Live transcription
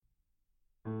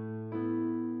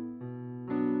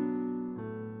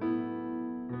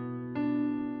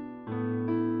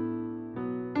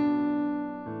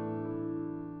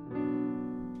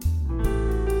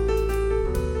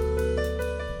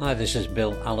Hi, this is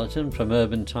Bill Allerton from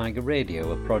Urban Tiger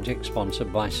Radio, a project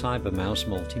sponsored by Cybermouse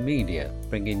Multimedia,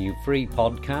 bringing you free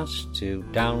podcasts to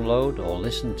download or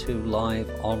listen to live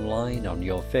online on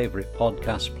your favourite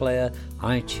podcast player,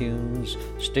 iTunes,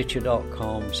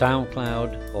 Stitcher.com,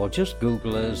 SoundCloud, or just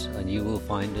Google us and you will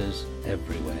find us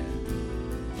everywhere.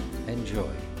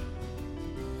 Enjoy.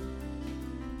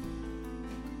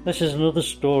 This is another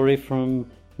story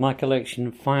from my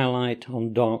collection Firelight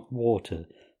on Dark Water,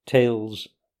 Tales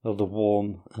of the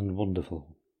Warm and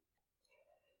Wonderful.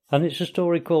 And it's a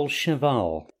story called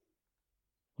Cheval.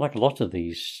 Like a lot of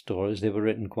these stories, they were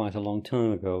written quite a long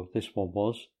time ago. This one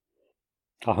was.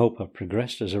 I hope I've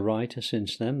progressed as a writer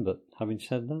since then, but having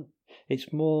said that,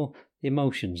 it's more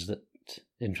emotions that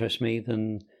interest me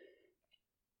than,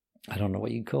 I don't know what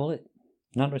you'd call it,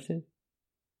 narrative,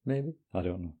 maybe? I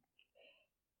don't know.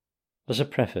 There's a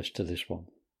preface to this one.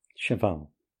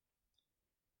 Cheval.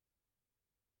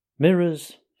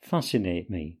 Mirrors fascinate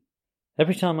me.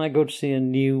 Every time I go to see a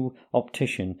new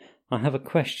optician, I have a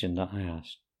question that I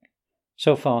ask.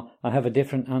 So far, I have a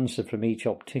different answer from each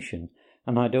optician,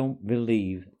 and I don't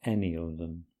believe any of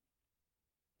them.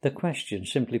 The question,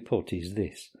 simply put, is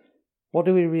this: what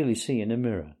do we really see in a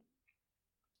mirror?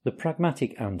 The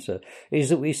pragmatic answer is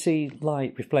that we see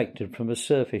light reflected from a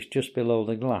surface just below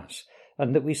the glass,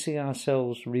 and that we see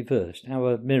ourselves reversed,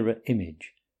 our mirror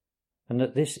image, and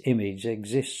that this image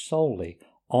exists solely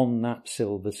on that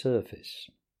silver surface.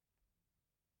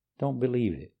 Don't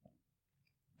believe it?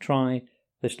 Try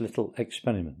this little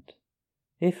experiment.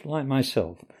 If, like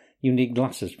myself, you need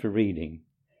glasses for reading,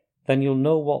 then you'll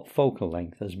know what focal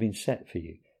length has been set for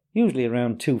you, usually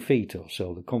around 2 feet or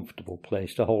so, the comfortable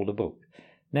place to hold a book.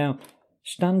 Now,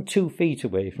 stand 2 feet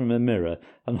away from a mirror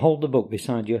and hold the book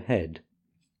beside your head,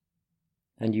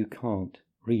 and you can't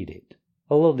read it,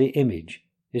 although the image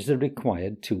is the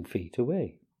required 2 feet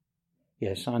away.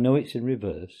 Yes, I know it's in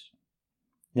reverse.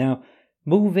 Now,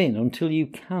 move in until you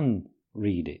can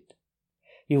read it.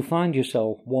 You'll find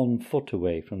yourself 1 foot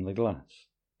away from the glass.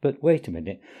 But wait a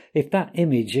minute, if that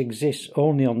image exists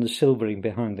only on the silvering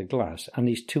behind the glass and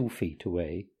is 2 feet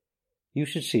away, you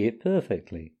should see it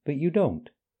perfectly, but you don't.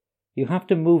 You have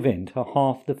to move in to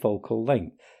half the focal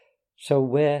length. So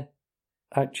where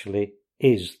actually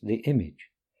is the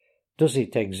image? Does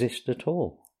it exist at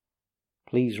all?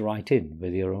 Please write in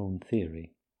with your own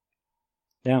theory.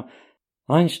 Now,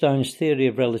 Einstein's theory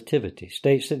of relativity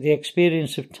states that the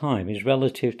experience of time is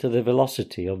relative to the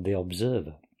velocity of the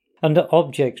observer, and that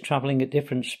objects travelling at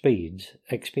different speeds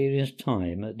experience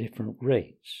time at different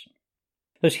rates.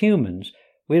 As humans,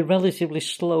 we're relatively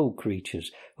slow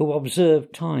creatures who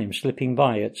observe time slipping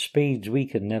by at speeds we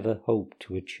can never hope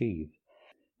to achieve.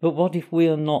 But what if we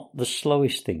are not the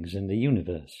slowest things in the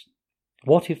universe?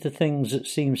 What if the things that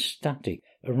seem static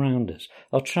around us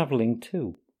are travelling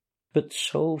too, but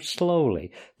so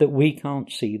slowly that we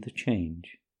can't see the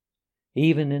change,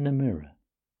 even in a mirror?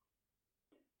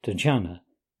 To Jana,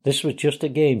 this was just a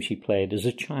game she played as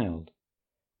a child,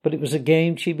 but it was a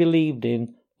game she believed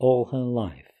in all her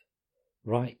life,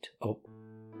 right up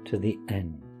to the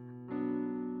end.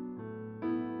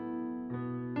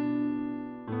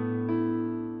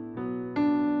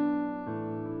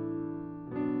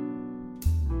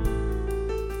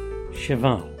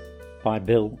 Cheval by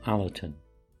Bill Allerton.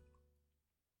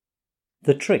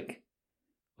 The trick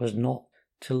was not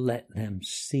to let them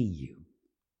see you.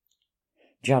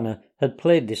 Jana had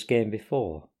played this game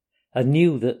before and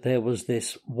knew that there was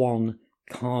this one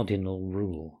cardinal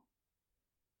rule.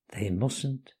 They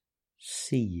mustn't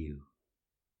see you.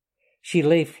 She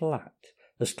lay flat,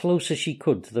 as close as she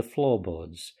could to the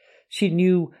floorboards. She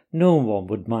knew no one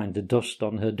would mind the dust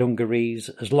on her dungarees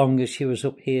as long as she was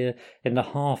up here in the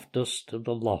half-dust of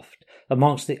the loft,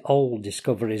 amongst the old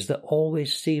discoveries that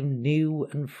always seemed new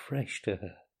and fresh to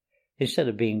her, instead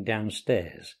of being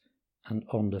downstairs and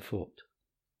underfoot.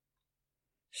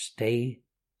 Stay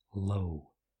low.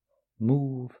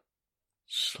 Move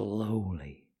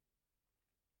slowly.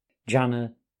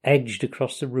 Jana edged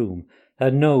across the room, her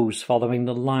nose following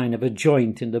the line of a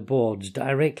joint in the boards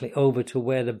directly over to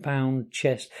where the bound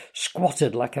chest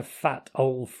squatted like a fat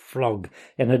old frog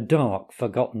in a dark,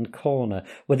 forgotten corner,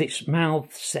 with its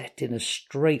mouth set in a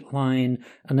straight line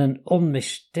and an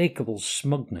unmistakable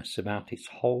smugness about its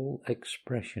whole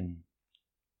expression.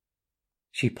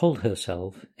 She pulled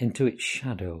herself into its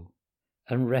shadow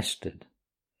and rested.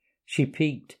 She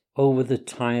peeked over the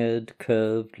tired,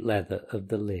 curved leather of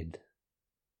the lid.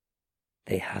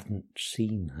 They hadn't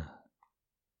seen her.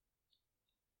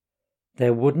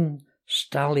 Their wooden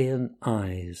stallion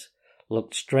eyes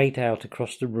looked straight out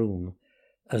across the room,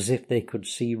 as if they could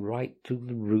see right through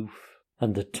the roof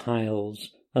and the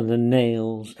tiles and the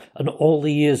nails and all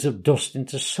the years of dust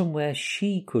into somewhere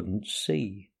she couldn't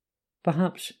see.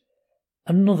 Perhaps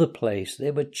another place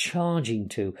they were charging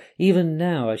to, even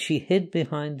now as she hid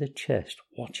behind the chest,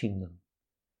 watching them,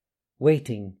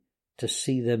 waiting to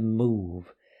see them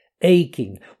move,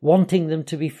 aching, wanting them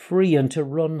to be free and to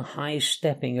run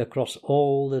high-stepping across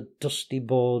all the dusty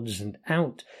boards and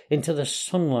out into the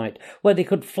sunlight where they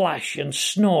could flash and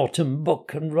snort and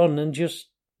buck and run and just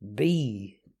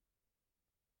be.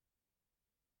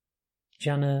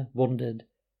 Jana wondered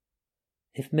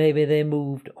if maybe they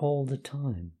moved all the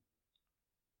time.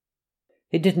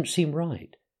 It didn't seem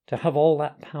right to have all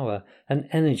that power and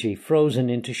energy frozen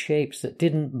into shapes that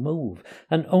didn't move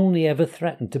and only ever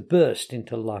threatened to burst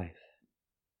into life.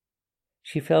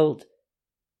 She felt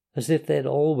as if they'd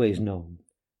always known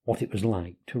what it was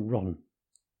like to run,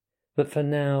 but for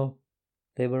now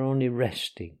they were only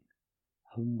resting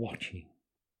and watching.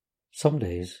 Some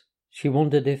days she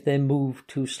wondered if they moved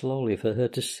too slowly for her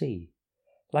to see,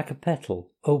 like a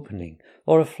petal opening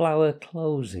or a flower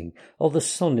closing, or the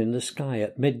sun in the sky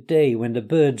at midday when the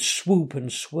birds swoop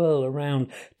and swirl around,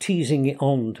 teasing it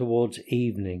on towards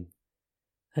evening.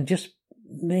 And just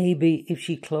maybe if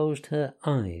she closed her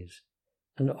eyes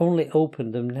and only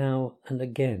opened them now and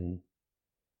again,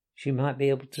 she might be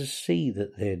able to see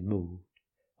that they'd moved,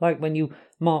 like when you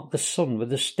mark the sun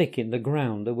with a stick in the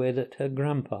ground the way that her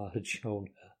grandpa had shown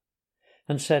her,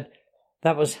 and said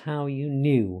that was how you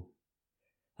knew,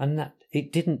 and that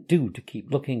it didn't do to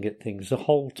keep looking at things the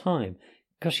whole time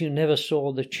because you never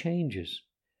saw the changes,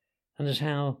 and as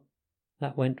how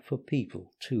that went for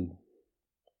people too.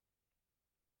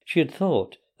 She had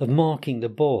thought of marking the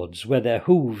boards where their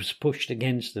hooves pushed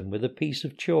against them with a piece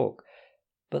of chalk,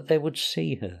 but they would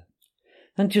see her,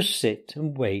 and just sit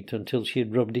and wait until she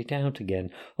had rubbed it out again,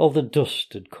 or the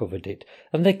dust had covered it,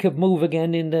 and they could move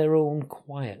again in their own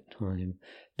quiet time,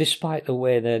 despite the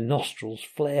way their nostrils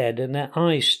flared and their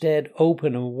eyes stared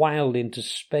open and wild into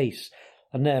space,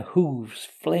 and their hooves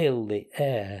flailed the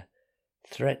air,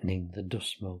 threatening the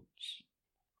dust motes.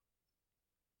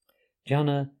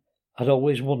 Jana had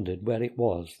always wondered where it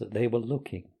was that they were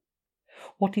looking,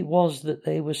 what it was that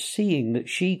they were seeing that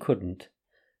she couldn't,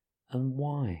 and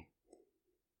why.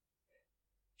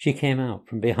 She came out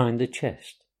from behind the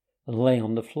chest and lay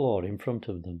on the floor in front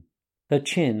of them, her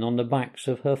chin on the backs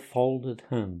of her folded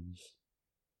hands.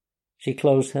 She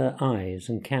closed her eyes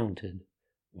and counted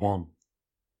 1,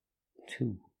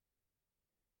 2,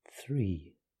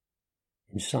 3.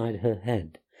 Inside her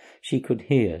head she could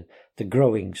hear the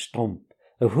growing stomp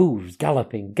of hooves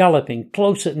galloping,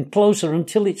 closer and closer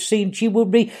until it seemed she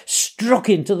would be struck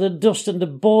into the dust, and the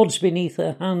boards beneath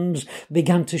her hands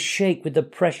began to shake with the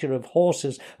pressure of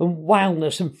horses and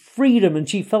wildness and freedom, and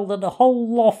she felt that the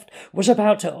whole loft was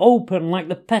about to open like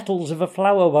the petals of a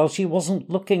flower while she wasn't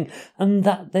looking, and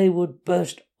that they would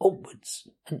burst upwards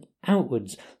and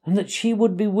outwards, and that she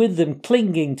would be with them,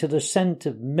 clinging to the scent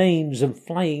of manes and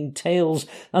flying tails,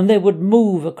 and they would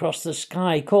move across the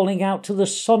sky, calling out to the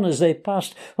sun as they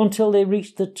passed, until they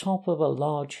reached the top of a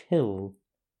large hill,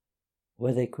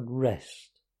 where they could rest,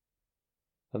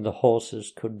 and the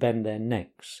horses could bend their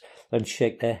necks and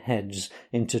shake their heads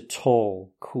into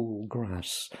tall, cool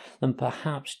grass, and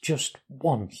perhaps just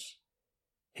once,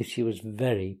 if she was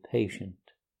very patient,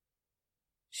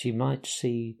 she might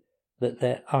see that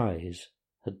their eyes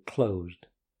had closed,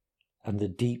 and the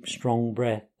deep, strong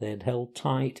breath they had held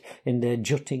tight in their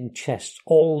jutting chests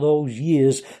all those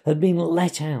years had been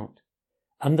let out,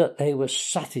 and that they were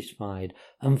satisfied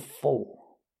and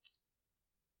full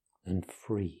and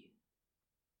free.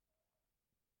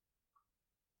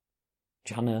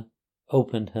 Jana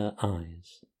opened her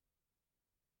eyes.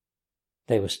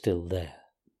 They were still there.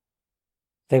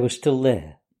 They were still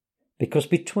there, because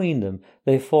between them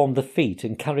they formed the feet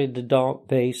and carried the dark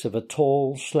base of a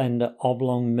tall, slender,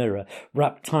 oblong mirror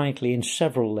wrapped tightly in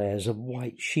several layers of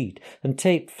white sheet and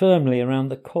taped firmly around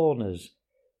the corners,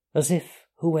 as if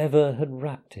whoever had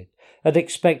wrapped it had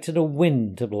expected a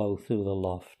wind to blow through the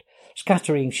loft,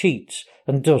 scattering sheets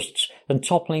and dusts and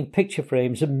toppling picture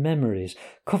frames and memories,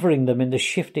 covering them in the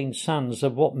shifting sands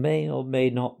of what may or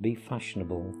may not be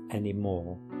fashionable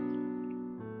anymore.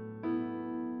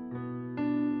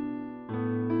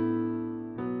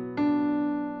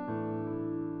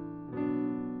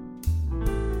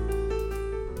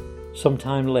 Some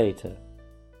time later,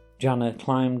 Jana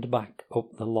climbed back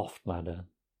up the loft ladder.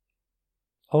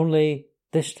 Only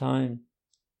this time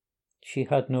she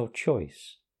had no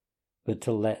choice but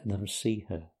to let them see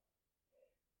her.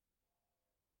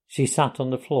 She sat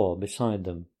on the floor beside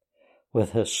them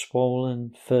with her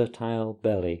swollen, fertile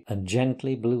belly and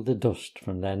gently blew the dust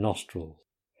from their nostrils,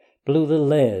 blew the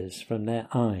layers from their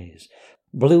eyes,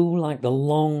 blew like the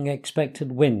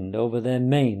long-expected wind over their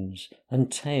manes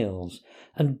and tails,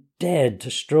 and dared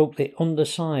to stroke the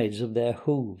undersides of their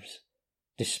hooves,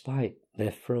 despite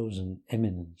their frozen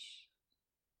imminence.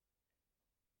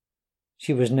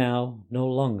 She was now no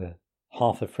longer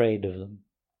half afraid of them.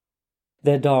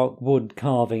 Their dark wood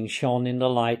carving shone in the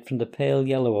light from the pale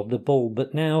yellow of the bulb,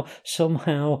 but now,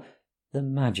 somehow, the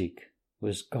magic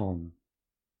was gone.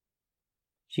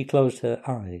 She closed her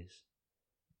eyes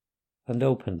and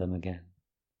opened them again.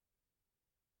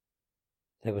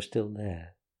 They were still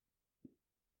there.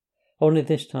 Only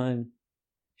this time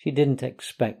she didn't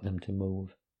expect them to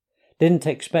move, didn't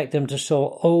expect them to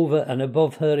soar over and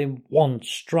above her in one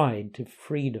stride to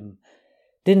freedom,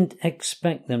 didn't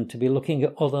expect them to be looking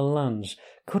at other lands,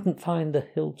 couldn't find the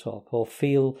hilltop or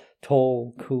feel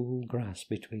tall, cool grass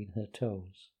between her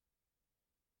toes.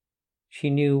 She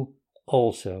knew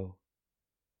also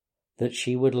that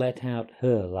she would let out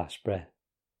her last breath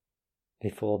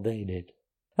before they did,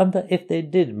 and that if they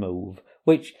did move,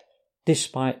 which,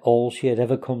 despite all she had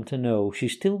ever come to know, she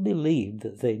still believed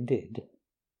that they did,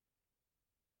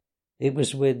 it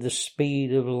was with the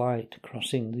speed of light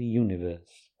crossing the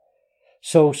universe,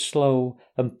 so slow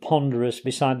and ponderous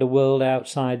beside the world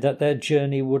outside that their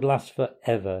journey would last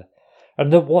forever,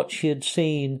 and that what she had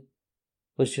seen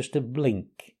was just a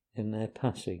blink in their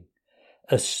passing,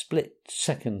 a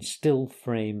split-second still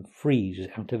frame freeze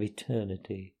out of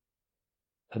eternity,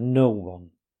 and no one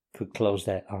could close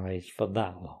their eyes for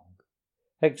that long,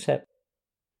 except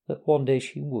that one day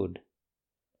she would,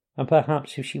 and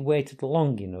perhaps if she waited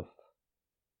long enough,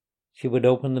 she would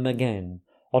open them again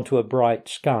onto a bright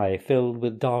sky filled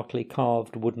with darkly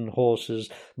carved wooden horses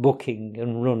bucking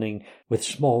and running, with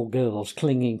small girls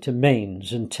clinging to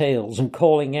manes and tails and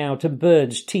calling out, and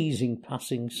birds teasing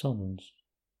passing suns.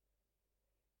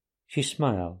 She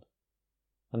smiled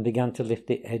and began to lift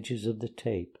the edges of the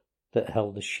tape that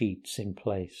held the sheets in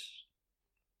place.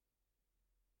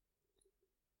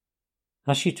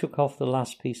 As she took off the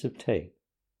last piece of tape,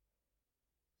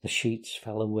 the sheets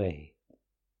fell away.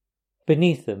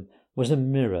 Beneath them was a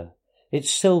mirror, its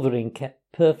silvering kept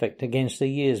perfect against the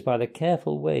years by the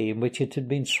careful way in which it had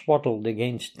been swaddled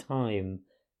against time,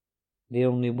 the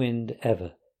only wind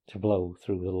ever to blow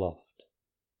through the loft.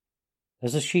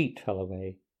 As the sheet fell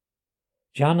away,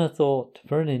 Jana thought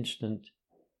for an instant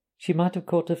she might have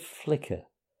caught a flicker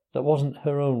that wasn't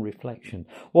her own reflection,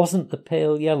 wasn't the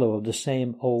pale yellow of the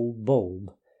same old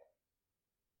bulb,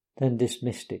 then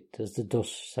dismissed it as the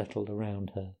dust settled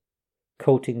around her,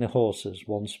 coating the horses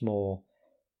once more,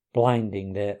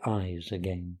 blinding their eyes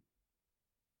again.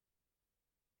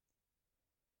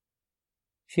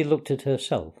 She looked at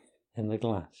herself in the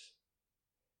glass.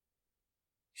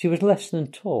 She was less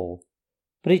than tall,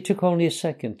 but it took only a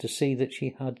second to see that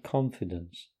she had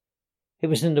confidence. It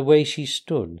was in the way she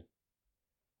stood,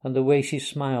 and the way she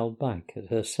smiled back at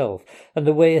herself, and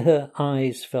the way her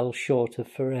eyes fell short of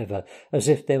forever, as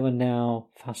if they were now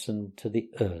fastened to the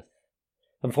earth,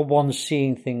 and for once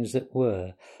seeing things that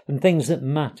were, and things that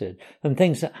mattered, and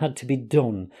things that had to be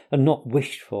done and not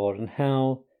wished for, and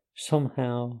how,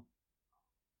 somehow,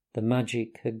 the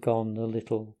magic had gone a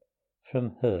little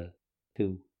from her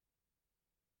too.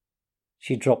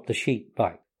 She dropped the sheet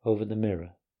back over the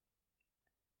mirror.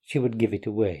 She would give it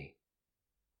away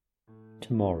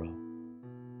tomorrow.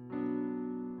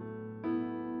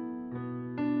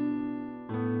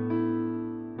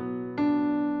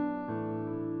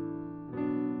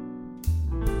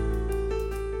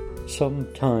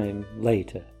 Some time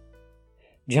later,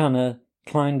 Jana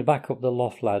climbed back up the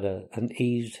loft ladder and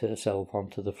eased herself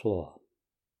onto the floor.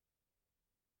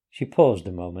 She paused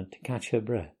a moment to catch her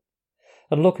breath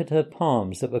and look at her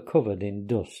palms that were covered in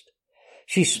dust.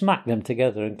 She smacked them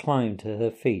together and climbed to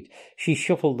her feet. She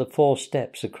shuffled the 4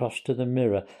 steps across to the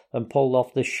mirror and pulled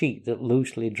off the sheet that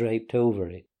loosely draped over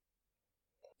it.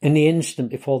 In the instant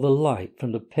before the light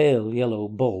from the pale yellow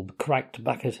bulb cracked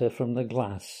back at her from the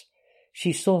glass,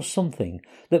 she saw something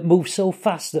that moved so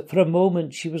fast that for a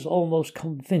moment she was almost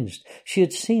convinced she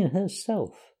had seen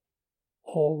herself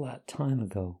all that time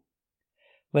ago,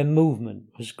 when movement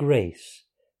was grace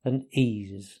and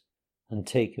ease and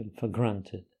taken for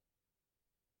granted.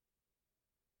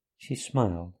 She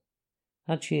smiled.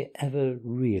 Had she ever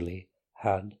really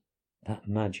had that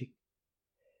magic?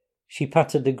 She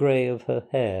patted the grey of her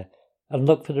hair and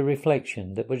looked for the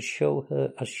reflection that would show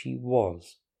her as she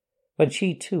was, when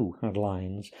she too had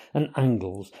lines and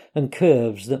angles and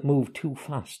curves that moved too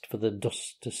fast for the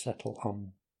dust to settle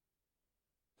on.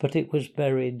 But it was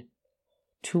buried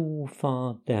too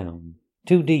far down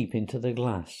too deep into the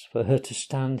glass for her to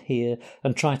stand here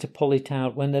and try to pull it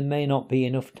out when there may not be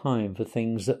enough time for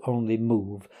things that only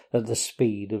move at the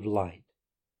speed of light.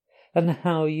 And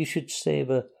how you should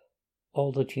savour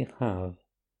all that you have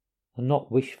and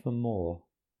not wish for more,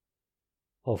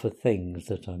 or for things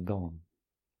that are gone.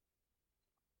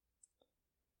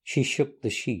 She shook the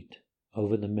sheet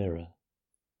over the mirror.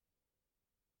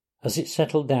 As it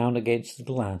settled down against the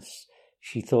glass,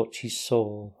 she thought she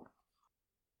saw...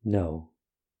 No,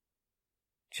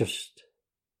 just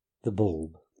the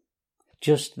bulb.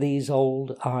 Just these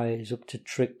old eyes up to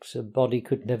tricks a body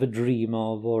could never dream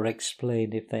of or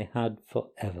explain if they had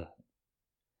forever.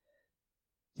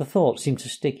 The thought seemed to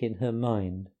stick in her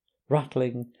mind,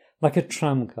 rattling like a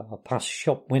tramcar past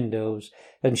shop windows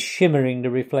and shimmering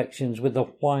the reflections with the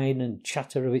whine and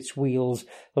chatter of its wheels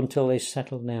until they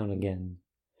settled down again.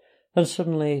 And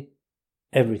suddenly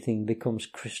everything becomes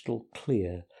crystal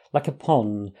clear, like a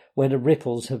pond where the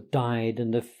ripples have died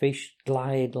and the fish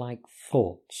glide like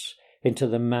thoughts into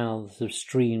the mouths of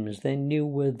streams they knew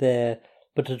were there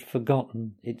but had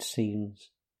forgotten, it seems,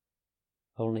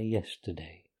 only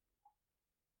yesterday.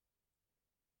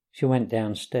 She went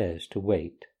downstairs to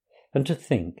wait and to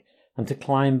think and to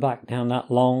climb back down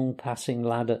that long passing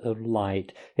ladder of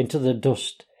light into the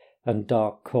dust and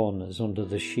dark corners under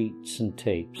the sheets and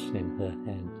tapes in her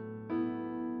head.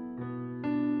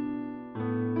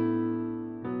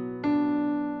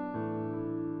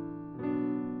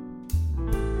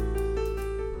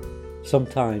 Some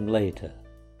time later,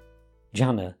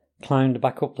 Jana climbed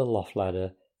back up the loft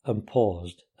ladder and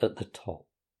paused at the top.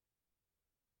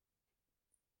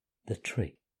 The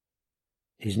trick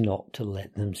is not to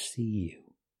let them see you.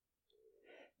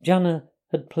 Jana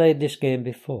had played this game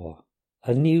before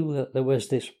and knew that there was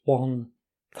this one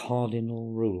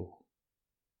cardinal rule.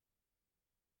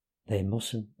 They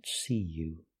mustn't see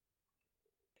you.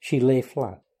 She lay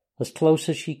flat, as close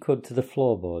as she could to the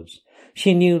floorboards.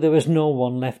 She knew there was no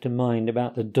one left to mind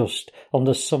about the dust on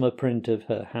the summer print of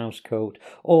her housecoat,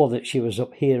 or that she was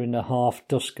up here in the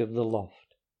half-dusk of the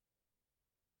loft.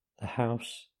 The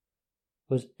house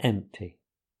was empty,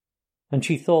 and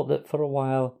she thought that for a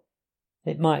while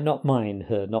it might not mind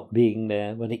her not being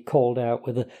there when it called out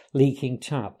with a leaking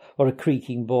tap or a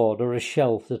creaking board or a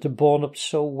shelf that had borne up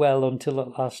so well until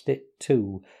at last it,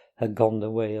 too, had gone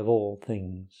the way of all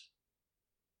things.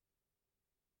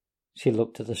 She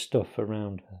looked at the stuff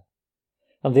around her,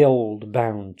 and the old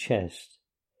bound chest.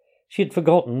 She had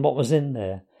forgotten what was in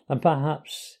there, and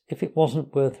perhaps if it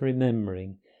wasn't worth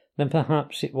remembering, then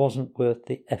perhaps it wasn't worth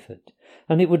the effort,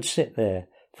 and it would sit there,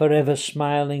 forever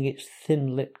smiling its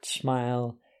thin-lipped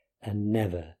smile, and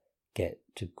never get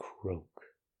to croak.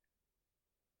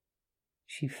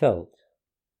 She felt,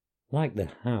 like the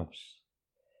house,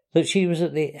 that she was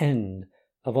at the end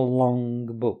of a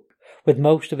long book, with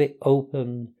most of it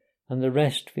open and the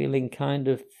rest feeling kind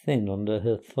of thin under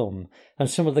her thumb, and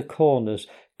some of the corners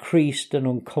creased and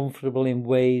uncomfortable in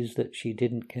ways that she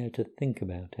didn't care to think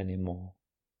about any more.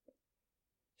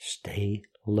 Stay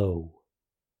low.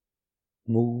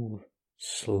 Move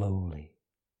slowly.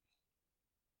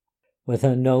 With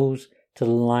her nose to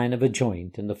the line of a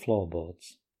joint in the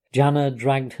floorboards, Jana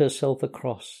dragged herself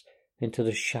across into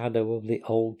the shadow of the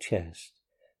old chest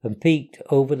and peeked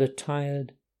over the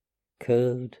tired,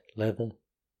 curved leather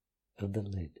of the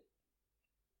lid.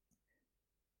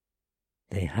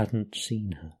 They hadn't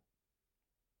seen her.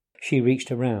 She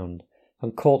reached around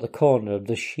and caught the corner of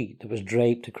the sheet that was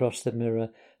draped across the mirror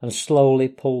and slowly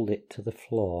pulled it to the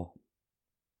floor.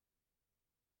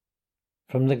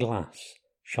 From the glass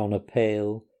shone a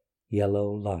pale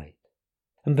yellow light,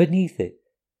 and beneath it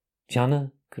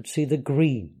Jana could see the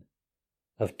green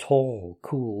of tall,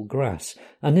 cool grass,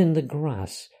 and in the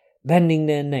grass, bending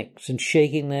their necks and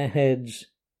shaking their heads,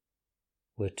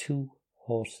 were two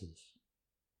horses,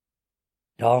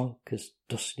 dark as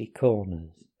dusty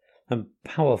corners and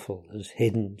powerful as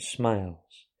hidden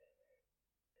smiles,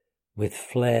 with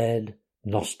flared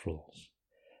nostrils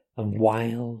and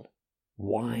wild,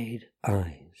 wide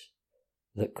eyes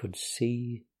that could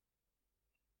see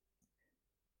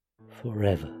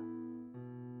forever.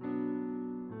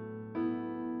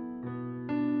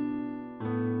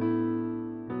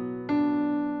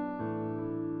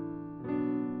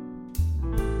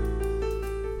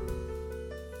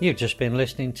 You've just been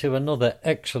listening to another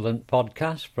excellent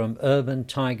podcast from Urban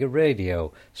Tiger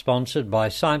Radio, sponsored by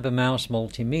Cybermouse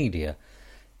Multimedia.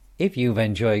 If you've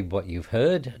enjoyed what you've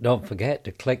heard, don't forget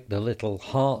to click the little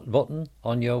heart button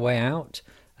on your way out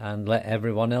and let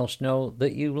everyone else know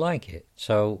that you like it.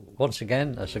 So, once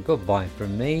again, that's a goodbye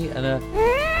from me and a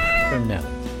from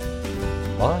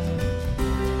Nelly. Bye.